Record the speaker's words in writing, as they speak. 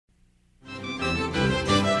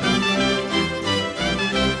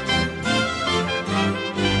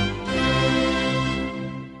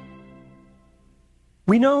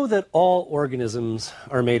We know that all organisms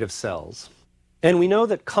are made of cells, and we know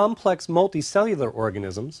that complex multicellular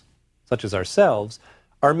organisms, such as ourselves,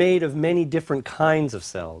 are made of many different kinds of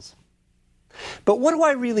cells. But what do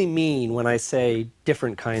I really mean when I say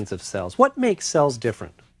different kinds of cells? What makes cells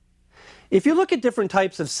different? If you look at different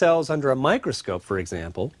types of cells under a microscope, for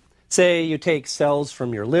example, say you take cells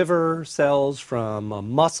from your liver, cells from a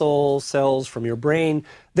muscle, cells from your brain,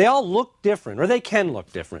 they all look different, or they can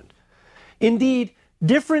look different. Indeed,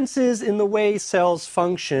 differences in the way cells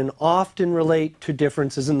function often relate to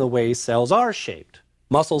differences in the way cells are shaped.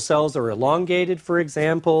 Muscle cells are elongated, for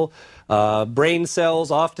example. Brain cells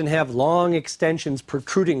often have long extensions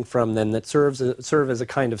protruding from them that serve as a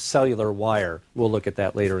kind of cellular wire. We'll look at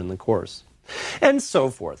that later in the course. And so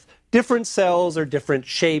forth. Different cells are different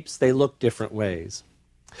shapes. They look different ways.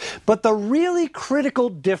 But the really critical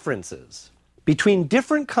differences between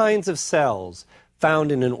different kinds of cells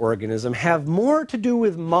found in an organism have more to do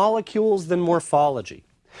with molecules than morphology.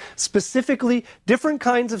 Specifically, different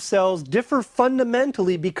kinds of cells differ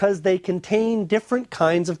fundamentally because they contain different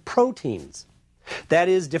kinds of proteins. That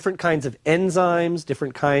is, different kinds of enzymes,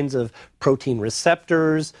 different kinds of protein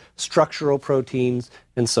receptors, structural proteins,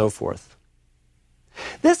 and so forth.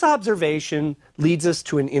 This observation leads us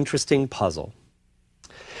to an interesting puzzle.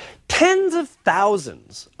 Tens of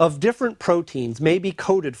thousands of different proteins may be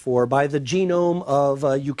coded for by the genome of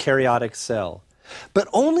a eukaryotic cell. But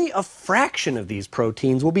only a fraction of these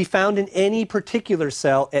proteins will be found in any particular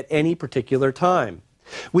cell at any particular time,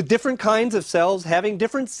 with different kinds of cells having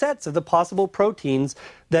different sets of the possible proteins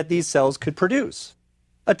that these cells could produce.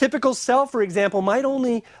 A typical cell, for example, might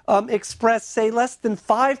only express, say, less than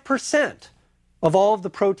 5% of all of the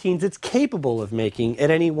proteins it's capable of making at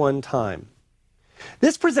any one time.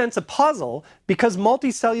 This presents a puzzle because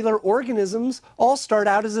multicellular organisms all start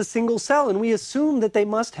out as a single cell, and we assume that they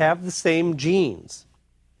must have the same genes.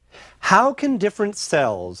 How can different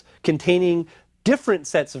cells containing different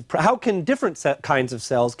sets of kinds of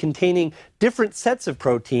cells containing different sets of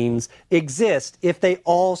proteins exist if they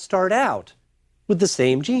all start out with the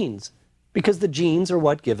same genes? Because the genes are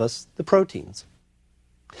what give us the proteins.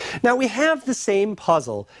 Now, we have the same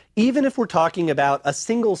puzzle even if we're talking about a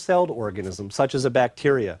single-celled organism, such as a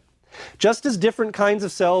bacteria. Just as different kinds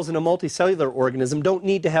of cells in a multicellular organism don't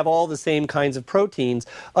need to have all the same kinds of proteins,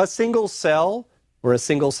 a single cell or a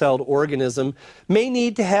single-celled organism may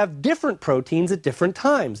need to have different proteins at different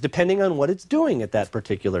times, depending on what it's doing at that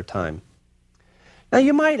particular time. Now,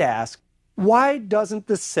 you might ask, why doesn't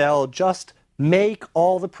the cell just make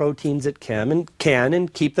all the proteins it can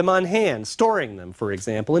and keep them on hand, storing them, for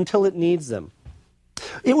example, until it needs them?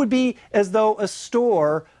 It would be as though a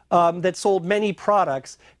store that sold many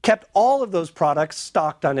products kept all of those products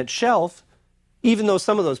stocked on its shelf, even though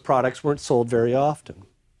some of those products weren't sold very often.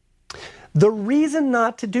 The reason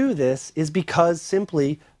not to do this is because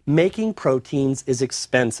simply making proteins is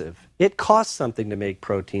expensive. It costs something to make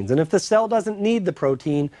proteins, and if the cell doesn't need the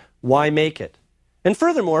protein, why make it? And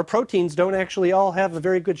furthermore, proteins don't actually all have a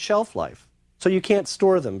very good shelf life, so you can't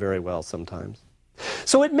store them very well sometimes.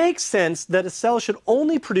 So it makes sense that a cell should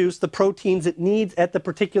only produce the proteins it needs at the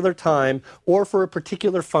particular time or for a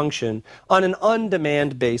particular function on an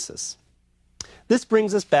on-demand basis. This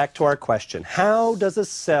brings us back to our question. How does a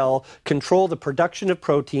cell control the production of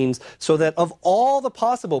proteins so that of all the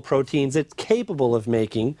possible proteins it's capable of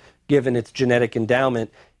making, given its genetic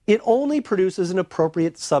endowment, it only produces an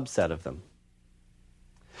appropriate subset of them?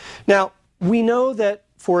 Now, we know that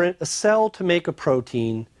for a cell to make a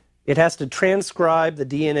protein, it has to transcribe the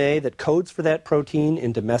DNA that codes for that protein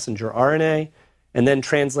into messenger RNA, and then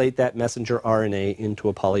translate that messenger RNA into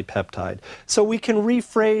a polypeptide. So we can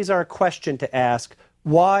rephrase our question to ask,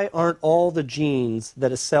 why aren't all the genes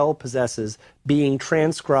that a cell possesses being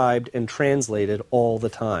transcribed and translated all the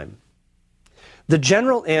time? The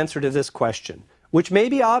general answer to this question, which may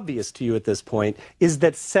be obvious to you at this point, is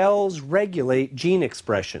that cells regulate gene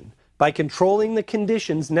expression by controlling the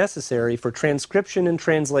conditions necessary for transcription and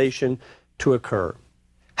translation to occur.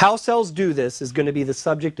 How cells do this is going to be the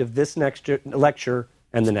subject of this next lecture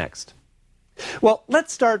and the next. Well,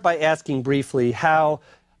 let's start by asking briefly how,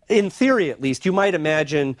 in theory at least, you might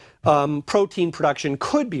imagine protein production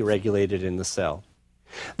could be regulated in the cell.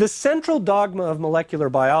 The central dogma of molecular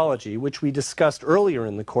biology, which we discussed earlier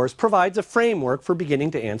in the course, provides a framework for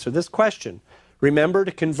beginning to answer this question. Remember,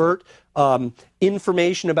 to convert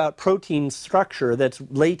information about protein structure that's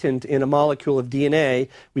latent in a molecule of DNA,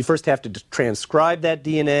 we first have to transcribe that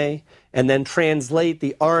DNA and then translate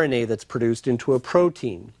the RNA that's produced into a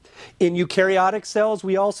protein. In eukaryotic cells,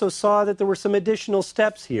 we also saw that there were some additional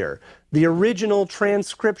steps here. The original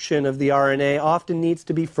transcription of the RNA often needs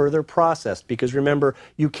to be further processed because, remember,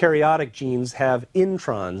 eukaryotic genes have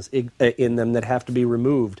introns in them that have to be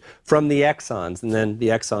removed from the exons, and then the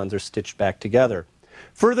exons are stitched back together.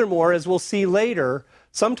 Furthermore, as we'll see later,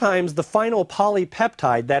 sometimes the final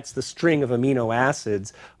polypeptide, that's the string of amino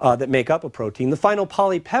acids that make up a protein, the final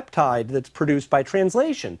polypeptide that's produced by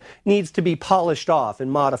translation needs to be polished off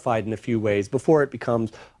and modified in a few ways before it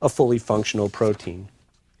becomes a fully functional protein.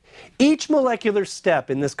 Each molecular step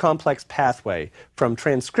in this complex pathway, from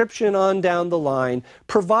transcription on down the line,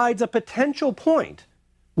 provides a potential point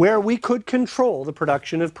where we could control the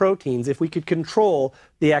production of proteins if we could control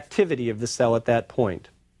the activity of the cell at that point.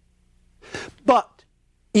 But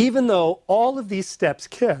even though all of these steps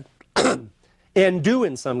can, and do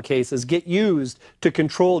in some cases, get used to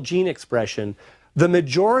control gene expression, the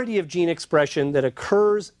majority of gene expression that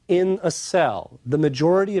occurs in a cell, the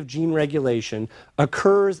majority of gene regulation,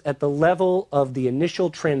 occurs at the level of the initial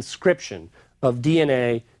transcription of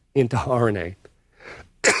DNA into RNA.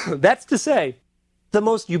 That's to say, the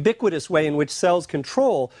most ubiquitous way in which cells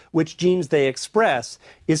control which genes they express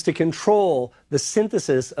is to control the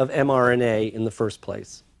synthesis of mRNA in the first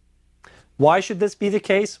place. Why should this be the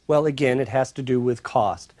case? Well, again, it has to do with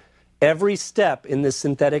cost. Every step in this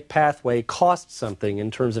synthetic pathway costs something in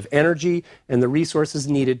terms of energy and the resources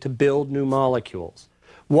needed to build new molecules.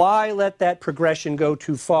 Why let that progression go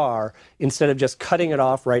too far instead of just cutting it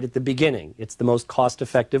off right at the beginning? It's the most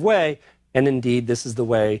cost-effective way, and indeed, this is the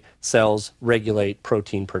way cells regulate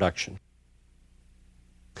protein production.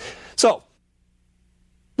 So,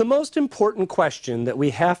 the most important question that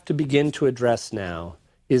we have to begin to address now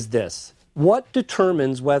is this: what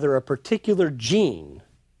determines whether a particular gene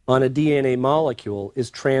on a DNA molecule is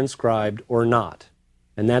transcribed or not?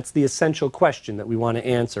 And that's the essential question that we want to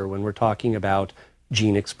answer when we're talking about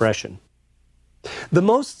gene expression. The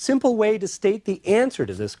most simple way to state the answer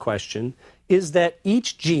to this question is that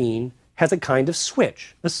each gene has a kind of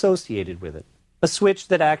switch associated with it, a switch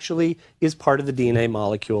that actually is part of the DNA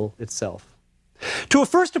molecule itself. To a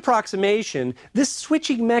first approximation, this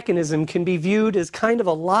switching mechanism can be viewed as kind of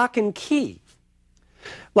a lock and key,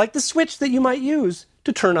 like the switch that you might use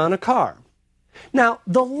to turn on a car. Now,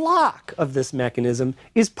 the lock of this mechanism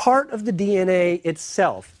is part of the DNA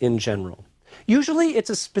itself in general. Usually it's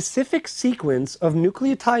a specific sequence of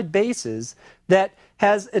nucleotide bases that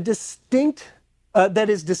has a that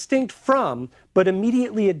is distinct from, but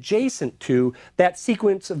immediately adjacent to, that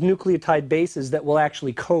sequence of nucleotide bases that will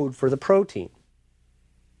actually code for the protein.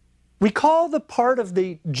 We call the part of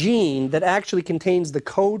the gene that actually contains the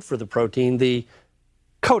code for the protein the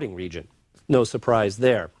coding region. No surprise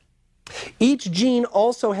there. Each gene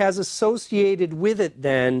also has associated with it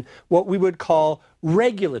then what we would call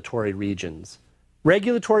regulatory regions.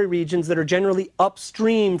 Regulatory regions that are generally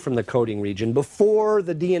upstream from the coding region. Before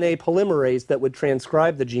the DNA polymerase that would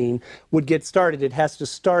transcribe the gene would get started, it has to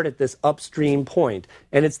start at this upstream point.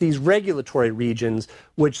 And it's these regulatory regions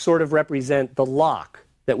which sort of represent the lock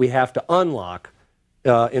that we have to unlock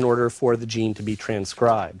in order for the gene to be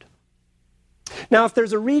transcribed. Now, if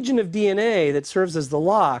there's a region of DNA that serves as the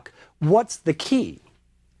lock, what's the key?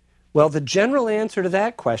 Well, the general answer to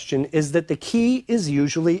that question is that the key is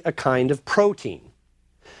usually a kind of protein.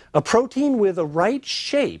 A protein with a right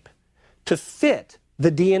shape to fit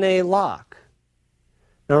the DNA lock.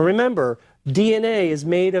 Now remember, DNA is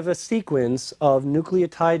made of a sequence of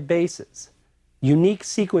nucleotide bases. Unique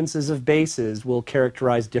sequences of bases will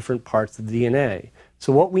characterize different parts of the DNA.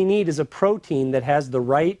 So what we need is a protein that has the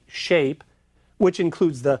right shape, which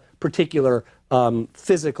includes the particular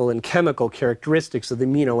physical and chemical characteristics of the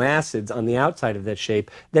amino acids on the outside of that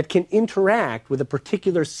shape, that can interact with a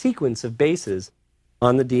particular sequence of bases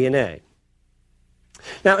on the DNA.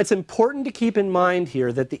 Now, it's important to keep in mind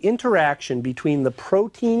here that the interaction between the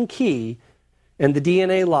protein key and the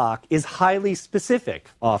DNA lock is highly specific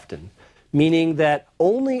often, meaning that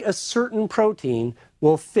only a certain protein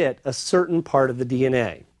will fit a certain part of the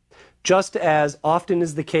DNA. Just as often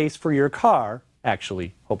is the case for your car,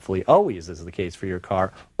 actually, hopefully always is the case for your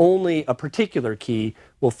car, only a particular key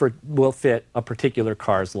will fit a particular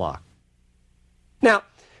car's lock. Now,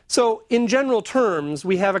 so in general terms,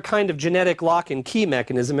 we have a kind of genetic lock and key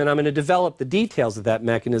mechanism, and I'm going to develop the details of that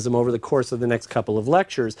mechanism over the course of the next couple of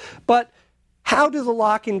lectures. But how do the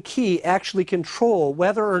lock and key actually control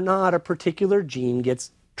whether or not a particular gene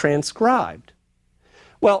gets transcribed?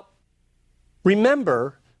 Well,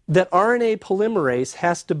 remember that RNA polymerase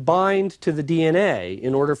has to bind to the DNA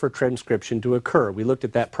in order for transcription to occur. We looked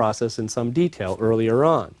at that process in some detail earlier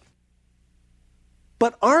on.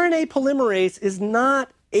 But RNA polymerase is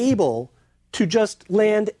not able to just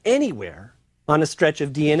land anywhere on a stretch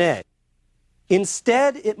of DNA.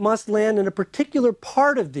 Instead, it must land in a particular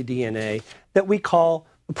part of the DNA that we call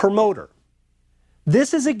the promoter.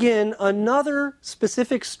 This is, again, another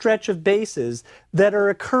specific stretch of bases that are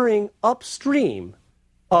occurring upstream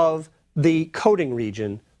of the coding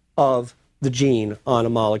region of the gene on a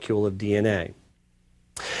molecule of DNA.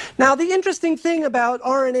 Now, the interesting thing about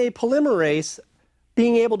RNA polymerase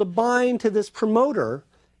being able to bind to this promoter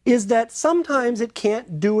is that sometimes it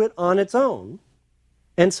can't do it on its own,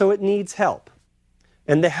 and so it needs help.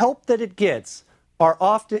 And the help that it gets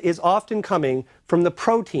is often coming from the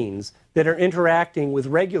proteins that are interacting with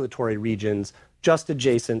regulatory regions just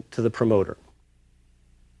adjacent to the promoter.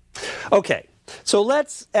 Okay, so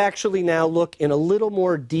let's actually now look in a little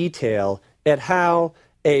more detail at how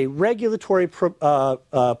a regulatory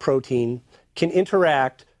protein can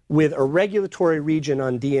interact with a regulatory region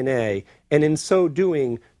on DNA, and in so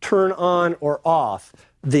doing, turn on or off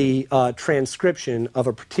the transcription of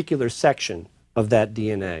a particular section of that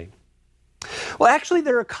DNA. Well, actually,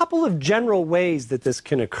 there are a couple of general ways that this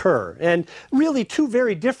can occur, and really two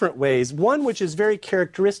very different ways. One which is very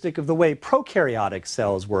characteristic of the way prokaryotic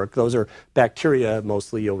cells work. Those are bacteria,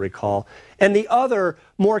 mostly, you'll recall. And the other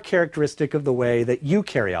more characteristic of the way that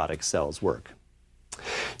eukaryotic cells work.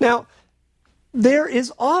 Now, there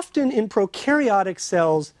is often in prokaryotic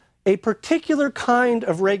cells a particular kind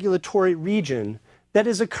of regulatory region that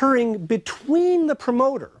is occurring between the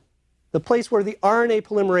promoter, the place where the RNA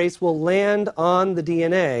polymerase will land on the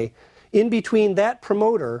DNA, in between that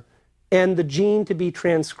promoter and the gene to be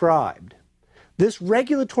transcribed. This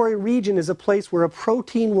regulatory region is a place where a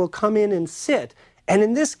protein will come in and sit. And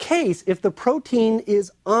in this case, if the protein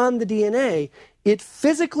is on the DNA, it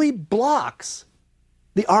physically blocks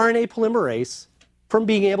the RNA polymerase from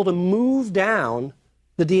being able to move down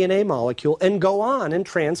the DNA molecule and go on and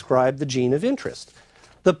transcribe the gene of interest.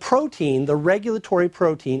 The protein, the regulatory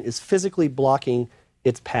protein, is physically blocking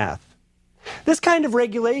its path. This kind of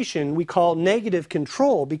regulation we call negative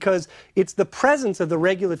control because it's the presence of the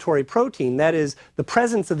regulatory protein, that is, the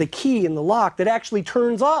presence of the key in the lock, that actually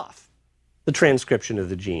turns off the transcription of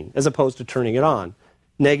the gene, as opposed to turning it on.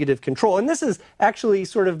 Negative control. And this is actually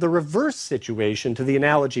sort of the reverse situation to the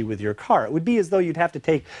analogy with your car. It would be as though you'd have to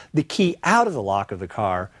take the key out of the lock of the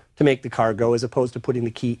car to make the car go, as opposed to putting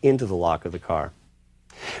the key into the lock of the car.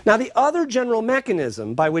 Now, the other general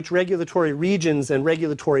mechanism by which regulatory regions and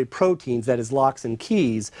regulatory proteins, that is, locks and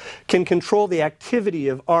keys, can control the activity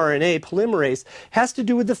of RNA polymerase has to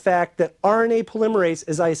do with the fact that RNA polymerase,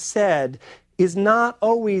 as I said, is not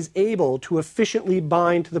always able to efficiently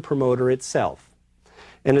bind to the promoter itself.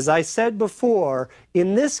 And as I said before,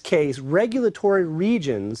 in this case, regulatory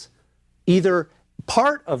regions, either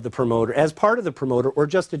part of the promoter, as part of the promoter, or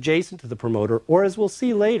just adjacent to the promoter, or as we'll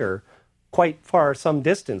see later, quite far some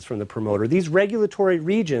distance from the promoter, these regulatory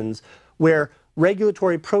regions where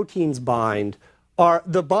regulatory proteins bind,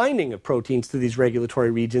 the binding of proteins to these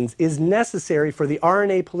regulatory regions is necessary for the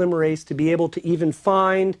RNA polymerase to be able to even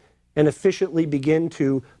find and efficiently begin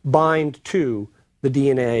to bind to the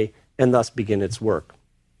DNA and thus begin its work.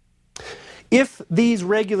 If these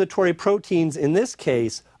regulatory proteins, in this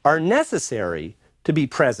case, are necessary to be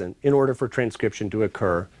present in order for transcription to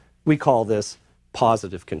occur, we call this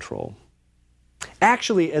positive control.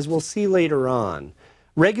 Actually, as we'll see later on,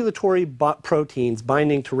 regulatory proteins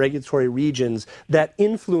binding to regulatory regions that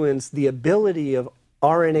influence the ability of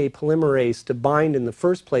RNA polymerase to bind in the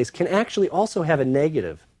first place can actually also have a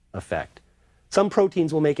negative effect. Some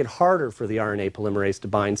proteins will make it harder for the RNA polymerase to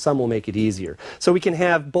bind, some will make it easier. So we can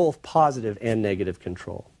have both positive and negative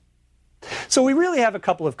control. So we really have a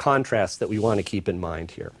couple of contrasts that we want to keep in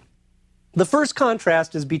mind here. The first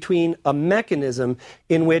contrast is between a mechanism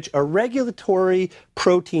in which a regulatory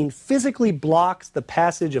protein physically blocks the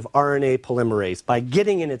passage of RNA polymerase by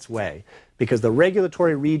getting in its way, because the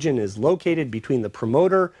regulatory region is located between the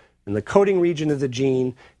promoter and the coding region of the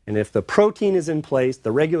gene, and if the protein is in place,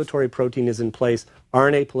 the regulatory protein is in place,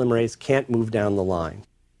 RNA polymerase can't move down the line.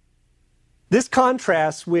 This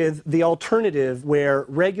contrasts with the alternative where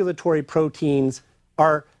regulatory proteins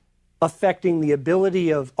are affecting the ability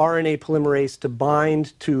of RNA polymerase to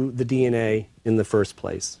bind to the DNA in the first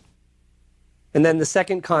place. And then the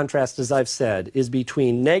second contrast, as I've said, is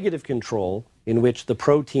between negative control, in which the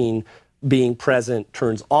protein being present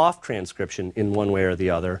turns off transcription in one way or the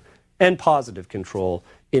other, and positive control,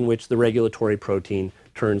 in which the regulatory protein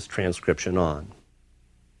turns transcription on.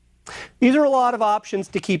 These are a lot of options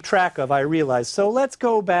to keep track of, I realize. So let's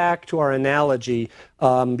go back to our analogy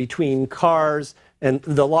between cars and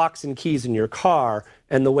the locks and keys in your car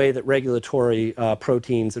and the way that regulatory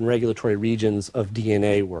proteins and regulatory regions of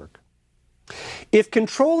DNA work. If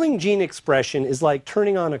controlling gene expression is like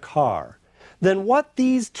turning on a car, then what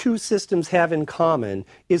these two systems have in common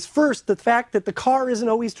is first the fact that the car isn't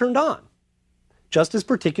always turned on, just as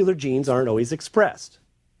particular genes aren't always expressed.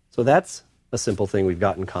 So that's a simple thing we've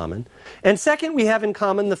got in common. And second, we have in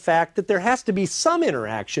common the fact that there has to be some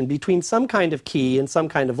interaction between some kind of key and some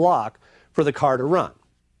kind of lock for the car to run.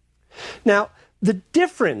 Now, the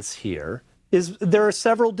difference here is there are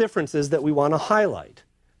several differences that we want to highlight.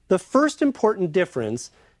 The first important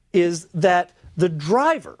difference is that the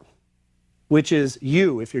driver, which is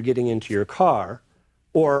you if you're getting into your car,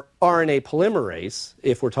 or RNA polymerase,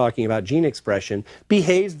 if we're talking about gene expression,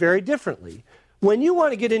 behaves very differently. When you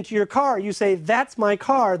want to get into your car, you say, that's my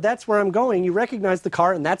car, that's where I'm going. You recognize the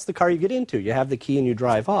car, and that's the car you get into. You have the key and you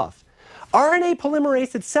drive off. RNA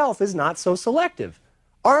polymerase itself is not so selective.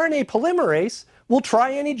 RNA polymerase will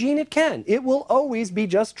try any gene it can. It will always be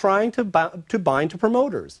just trying to bind to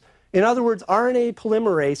promoters. In other words, RNA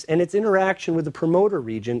polymerase and its interaction with the promoter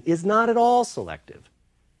region is not at all selective.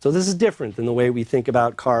 So this is different than the way we think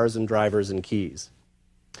about cars and drivers and keys.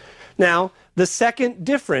 Now, the second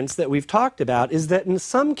difference that we've talked about is that in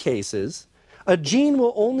some cases, a gene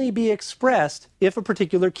will only be expressed if a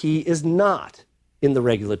particular key is not in the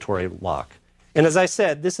regulatory lock. And as I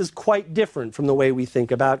said, this is quite different from the way we think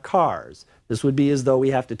about cars. This would be as though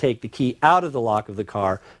we have to take the key out of the lock of the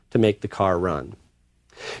car to make the car run.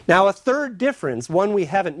 Now, a third difference, one we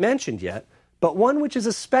haven't mentioned yet, but one which is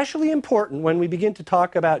especially important when we begin to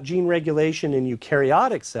talk about gene regulation in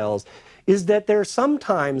eukaryotic cells, is that there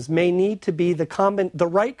sometimes may need to be the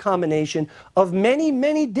right combination of many,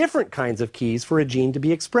 many different kinds of keys for a gene to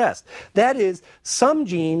be expressed. That is, some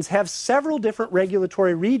genes have several different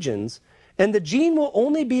regulatory regions, and the gene will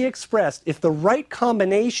only be expressed if the right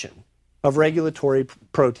combination of regulatory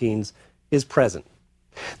proteins is present.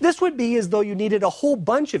 This would be as though you needed a whole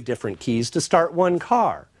bunch of different keys to start one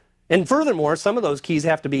car. And furthermore, some of those keys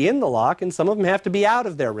have to be in the lock, and some of them have to be out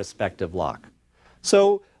of their respective lock.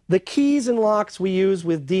 So the keys and locks we use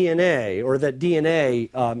with DNA, or that DNA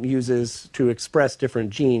uses to express different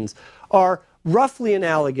genes, are roughly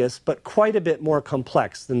analogous, but quite a bit more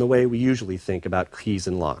complex than the way we usually think about keys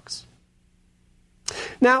and locks.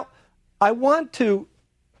 Now, I want to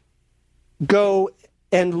go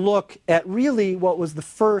and look at really what was the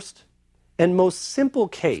first and most simple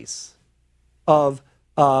case of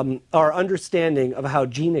our understanding of how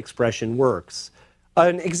gene expression works.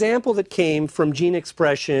 An example that came from gene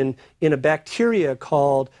expression in a bacteria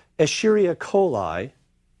called Escherichia coli,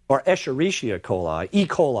 or Escherichia coli, E.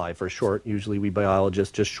 coli for short. Usually we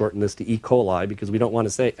biologists just shorten this to E. coli because we don't want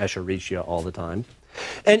to say Escherichia all the time.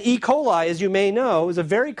 And E. coli, as you may know, is a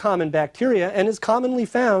very common bacteria and is commonly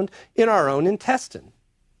found in our own intestine.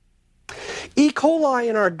 E. coli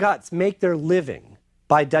in our guts make their living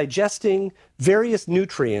by digesting various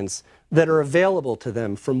nutrients that are available to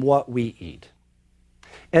them from what we eat.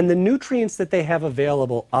 And the nutrients that they have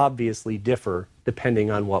available obviously differ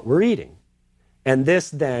depending on what we're eating. And this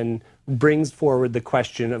then brings forward the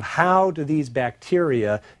question of how do these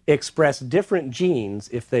bacteria express different genes,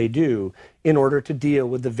 if they do, in order to deal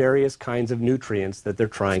with the various kinds of nutrients that they're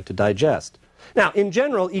trying to digest. Now, in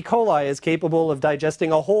general, E. coli is capable of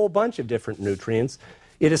digesting a whole bunch of different nutrients.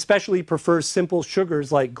 It especially prefers simple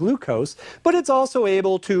sugars like glucose, but it's also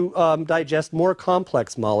able to digest more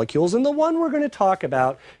complex molecules. And the one we're going to talk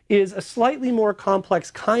about is a slightly more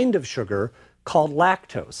complex kind of sugar called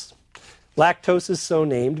lactose. Lactose is so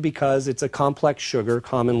named because it's a complex sugar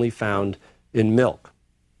commonly found in milk.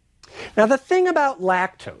 Now, the thing about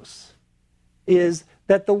lactose is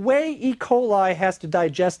that the way E. coli has to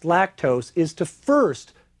digest lactose is to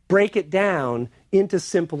first break it down into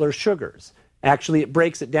simpler sugars. Actually, it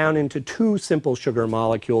breaks it down into two simple sugar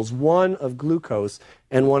molecules, one of glucose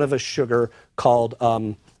and one of a sugar called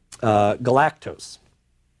galactose.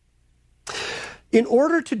 In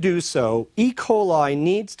order to do so, E. coli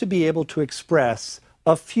needs to be able to express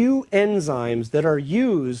a few enzymes that are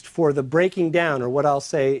used for the breaking down, or what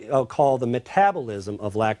I'll call the metabolism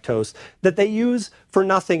of lactose, that they use for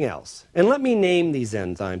nothing else. And let me name these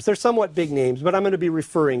enzymes. They're somewhat big names, but I'm going to be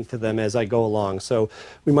referring to them as I go along, so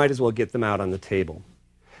we might as well get them out on the table.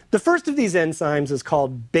 The first of these enzymes is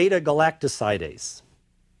called beta-galactosidase.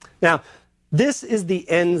 Now, this is the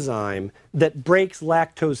enzyme that breaks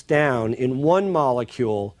lactose down in one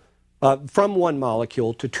molecule, from one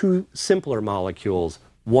molecule to two simpler molecules,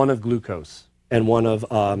 one of glucose and one of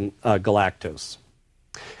galactose.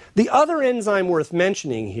 The other enzyme worth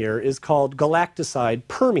mentioning here is called galactoside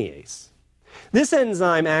permease. This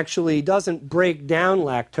enzyme actually doesn't break down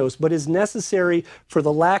lactose, but is necessary for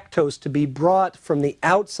the lactose to be brought from the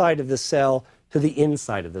outside of the cell to the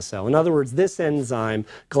inside of the cell. In other words, this enzyme,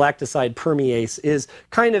 galactoside permease, is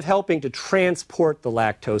kind of helping to transport the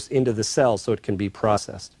lactose into the cell so it can be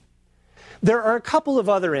processed. There are a couple of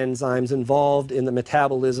other enzymes involved in the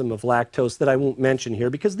metabolism of lactose that I won't mention here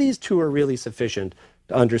because these two are really sufficient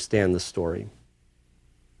to understand the story.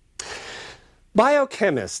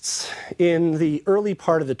 Biochemists in the early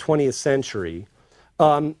part of the 20th century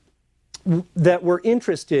that were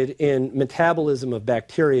interested in metabolism of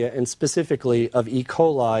bacteria and specifically of E.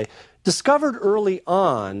 coli discovered early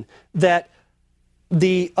on that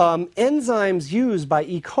the enzymes used by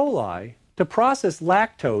E. coli to process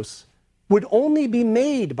lactose would only be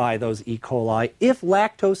made by those E. coli if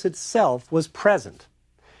lactose itself was present.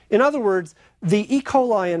 In other words, the E.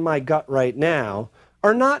 coli in my gut right now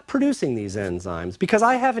are not producing these enzymes because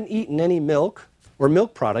I haven't eaten any milk or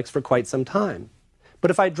milk products for quite some time. But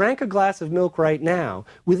if I drank a glass of milk right now,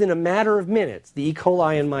 within a matter of minutes, the E.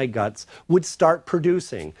 coli in my guts would start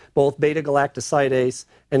producing both beta-galactosidase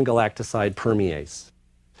and galactoside permease.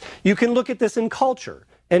 You can look at this in culture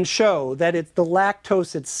and show that it's the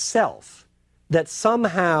lactose itself that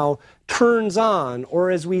somehow turns on, or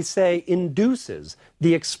as we say, induces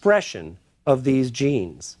the expression of these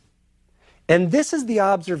genes. And this is the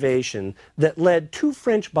observation that led two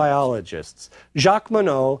French biologists, Jacques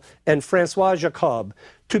Monod and François Jacob,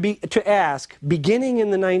 to ask, beginning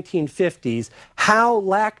in the 1950s, how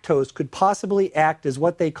lactose could possibly act as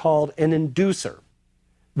what they called an inducer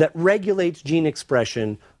that regulates gene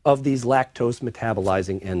expression of these lactose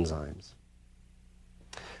metabolizing enzymes.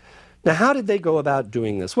 Now, how did they go about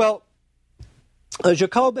doing this? Well,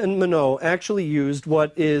 Jacob and Monod actually used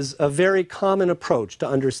what is a very common approach to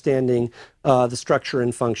understanding the structure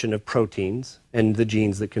and function of proteins and the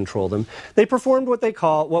genes that control them. They performed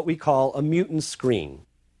what we call a mutant screen.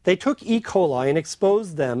 They took E. coli and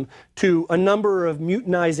exposed them to a number of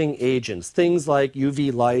mutinizing agents, things like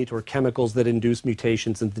UV light or chemicals that induce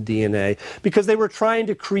mutations in the DNA, because they were trying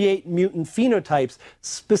to create mutant phenotypes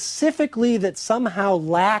specifically that somehow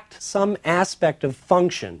lacked some aspect of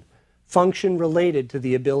function related to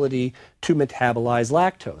the ability to metabolize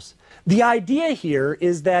lactose. The idea here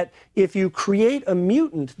is that if you create a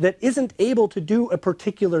mutant that isn't able to do a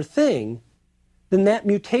particular thing, then that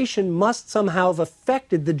mutation must somehow have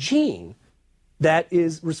affected the gene that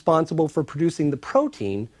is responsible for producing the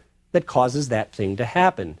protein that causes that thing to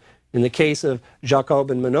happen. In the case of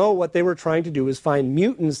Jacob and Monod, what they were trying to do is find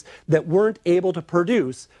mutants that weren't able to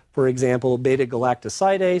produce, for example,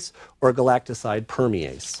 beta-galactosidase or galactoside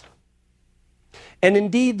permease. And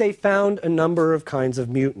indeed, they found a number of kinds of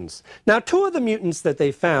mutants. Now, two of the mutants that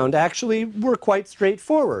they found actually were quite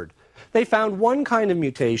straightforward. They found one kind of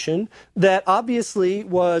mutation that obviously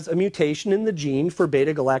was a mutation in the gene for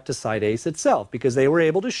beta-galactosidase itself, because they were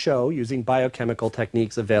able to show, using biochemical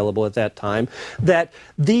techniques available at that time, that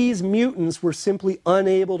these mutants were simply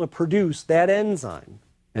unable to produce that enzyme.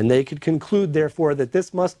 And they could conclude, therefore, that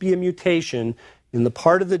this must be a mutation in the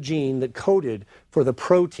part of the gene that coded for the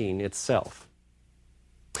protein itself.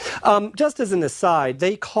 Just as an aside,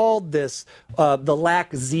 they called this the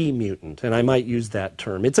LAC-Z mutant, and I might use that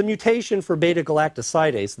term. It's a mutation for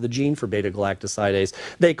beta-galactosidase, the gene for beta-galactosidase.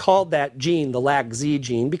 They called that gene the LAC-Z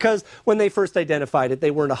gene because when they first identified it,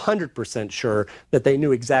 they weren't 100% sure that they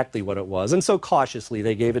knew exactly what it was, and so cautiously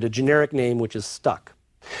they gave it a generic name which is stuck.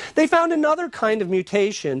 They found another kind of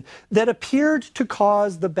mutation that appeared to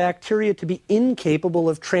cause the bacteria to be incapable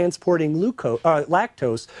of transporting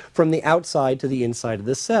lactose from the outside to the inside of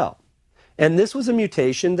the cell. And this was a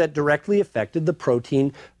mutation that directly affected the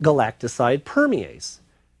protein galactoside permease.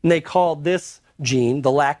 And they called this gene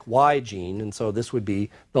the LAC-Y gene, and so this would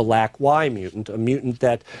be the LAC-Y mutant, a mutant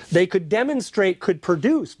that they could demonstrate could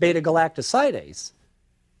produce beta-galactosidase,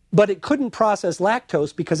 but it couldn't process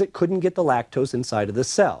lactose because it couldn't get the lactose inside of the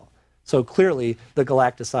cell. So clearly, the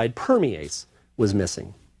galactoside permease was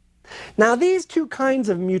missing. Now, these two kinds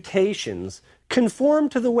of mutations conform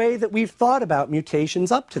to the way that we've thought about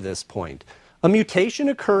mutations up to this point. A mutation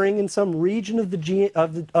occurring in some region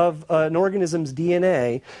of an organism's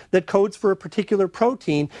DNA that codes for a particular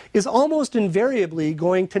protein is almost invariably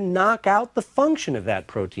going to knock out the function of that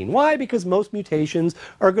protein. Why? Because most mutations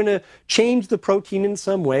are going to change the protein in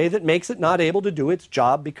some way that makes it not able to do its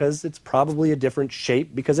job because it's probably a different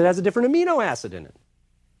shape because it has a different amino acid in it.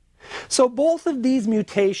 So both of these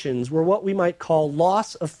mutations were what we might call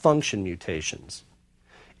loss of function mutations.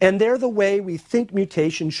 And they're the way we think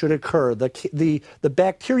mutations should occur. The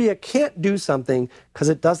bacteria can't do something because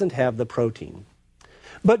it doesn't have the protein.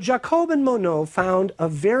 But Jacob and Monod found a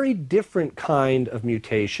very different kind of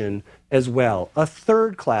mutation as well, a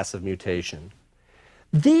third class of mutation.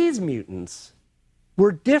 These mutants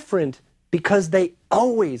were different because they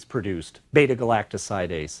always produced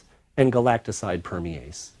beta-galactosidase and galactoside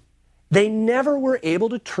permease. They never were able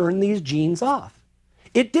to turn these genes off.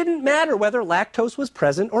 It didn't matter whether lactose was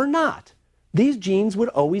present or not. These genes would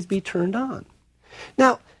always be turned on.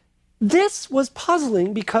 Now, this was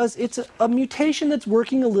puzzling because it's a mutation that's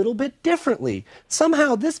working a little bit differently.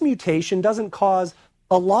 Somehow this mutation doesn't cause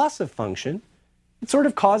a loss of function. It sort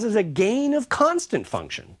of causes a gain of constant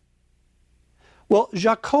function. Well,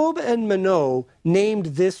 Jacob and Monod named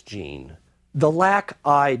this gene the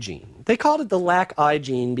LAC-I gene. They called it the LAC-I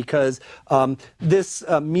gene because this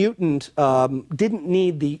mutant didn't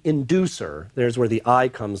need the inducer, there's where the I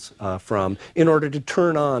comes from, in order to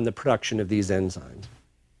turn on the production of these enzymes.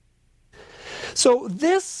 So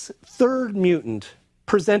this third mutant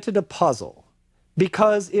presented a puzzle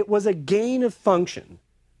because it was a gain of function.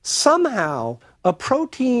 Somehow, a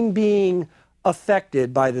protein being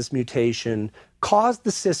affected by this mutation caused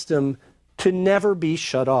the system to never be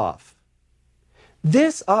shut off.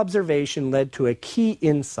 This observation led to a key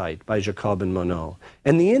insight by Jacob and Monod,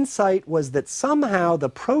 and the insight was that somehow the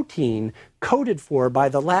protein coded for by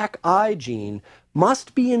the LAC-I gene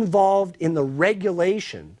must be involved in the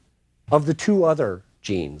regulation of the two other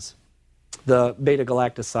genes, the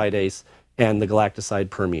beta-galactosidase and the galactoside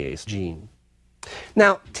permease gene.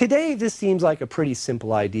 Now, today this seems like a pretty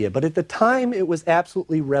simple idea, but at the time it was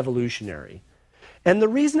absolutely revolutionary. And the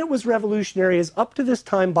reason it was revolutionary is up to this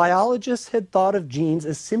time, biologists had thought of genes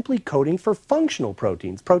as simply coding for functional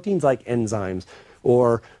proteins, proteins like enzymes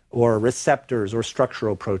or receptors or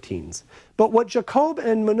structural proteins. But what Jacob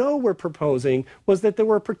and Monod were proposing was that there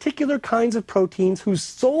were particular kinds of proteins whose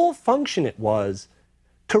sole function it was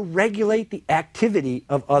to regulate the activity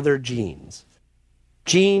of other genes.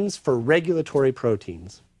 Genes for regulatory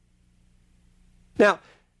proteins. Now,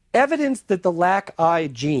 evidence that the LAC-I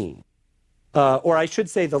gene, or I should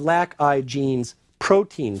say the LAC-I gene's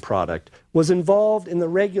protein product, was involved in the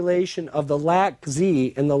regulation of the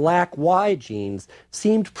LAC-Z and the LAC-Y genes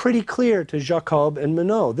seemed pretty clear to Jacob and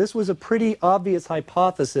Monod. This was a pretty obvious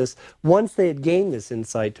hypothesis once they had gained this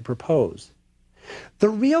insight to propose. The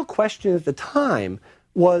real question at the time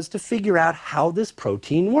was to figure out how this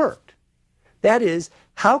protein worked. That is,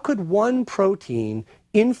 how could one protein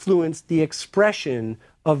influence the expression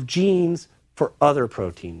of genes for other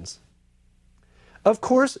proteins? Of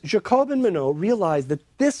course, Jacob and Monod realized that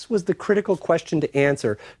this was the critical question to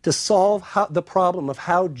answer to solve the problem of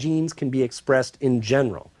how genes can be expressed in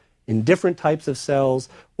general, in different types of cells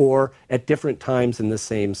or at different times in the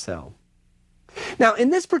same cell. Now,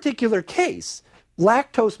 in this particular case,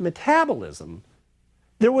 lactose metabolism,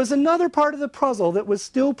 there was another part of the puzzle that was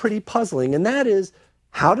still pretty puzzling, and that is,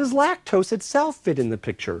 how does lactose itself fit in the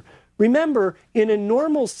picture? Remember, in a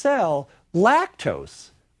normal cell, lactose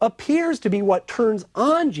appears to be what turns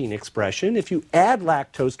on gene expression. If you add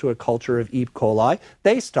lactose to a culture of E. coli,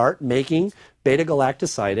 they start making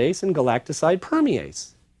beta-galactosidase and galactoside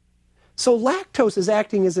permease. So lactose is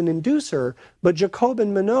acting as an inducer, but Jacob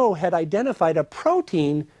and Monod had identified a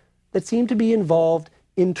protein that seemed to be involved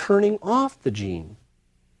in turning off the gene.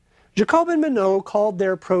 Jacob and Monod called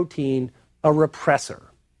their protein a repressor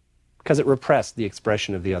because it repressed the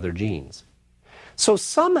expression of the other genes. So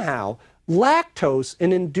somehow, lactose,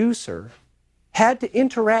 an inducer, had to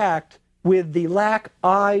interact with the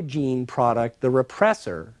LAC-I gene product, the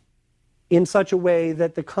repressor, in such a way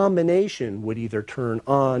that the combination would either turn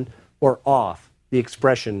on or off the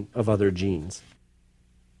expression of other genes.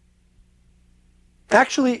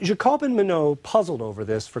 Actually, Jacob and Monod puzzled over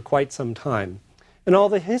this for quite some time. And all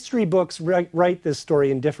the history books write this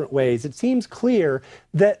story in different ways. It seems clear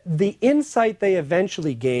that the insight they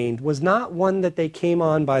eventually gained was not one that they came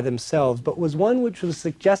on by themselves, but was one which was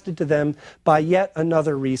suggested to them by yet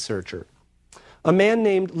another researcher, a man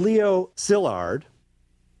named Leo Szilard,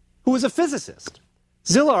 who was a physicist.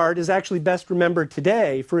 Szilard is actually best remembered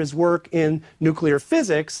today for his work in nuclear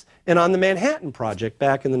physics and on the Manhattan Project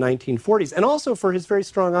back in the 1940s, and also for his very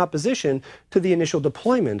strong opposition to the initial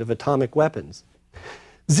deployment of atomic weapons.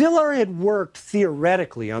 Szilard had worked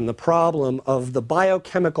theoretically on the problem of the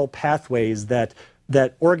biochemical pathways that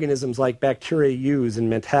organisms like bacteria use in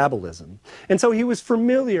metabolism. And so he was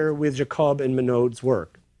familiar with Jacob and Monod's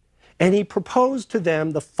work. And he proposed to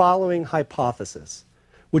them the following hypothesis,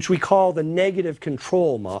 which we call the negative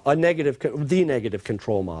control model.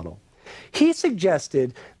 He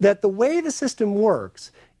suggested that the way the system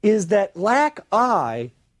works is that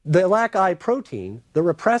LAC-I, the LAC-I protein, the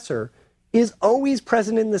repressor, is always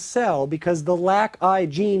present in the cell because the LAC-I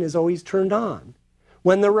gene is always turned on.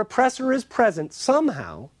 When the repressor is present,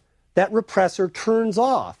 somehow that repressor turns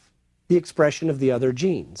off the expression of the other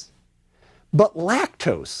genes. But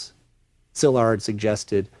lactose, Szilard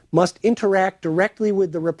suggested, must interact directly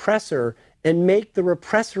with the repressor and make the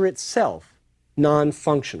repressor itself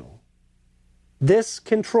non-functional. This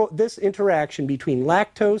interaction between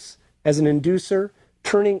lactose as an inducer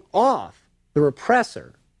turning off the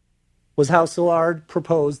repressor was how Szilard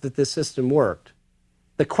proposed that this system worked.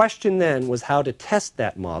 The question then was how to test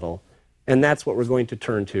that model, and that's what we're going to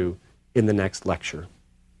turn to in the next lecture.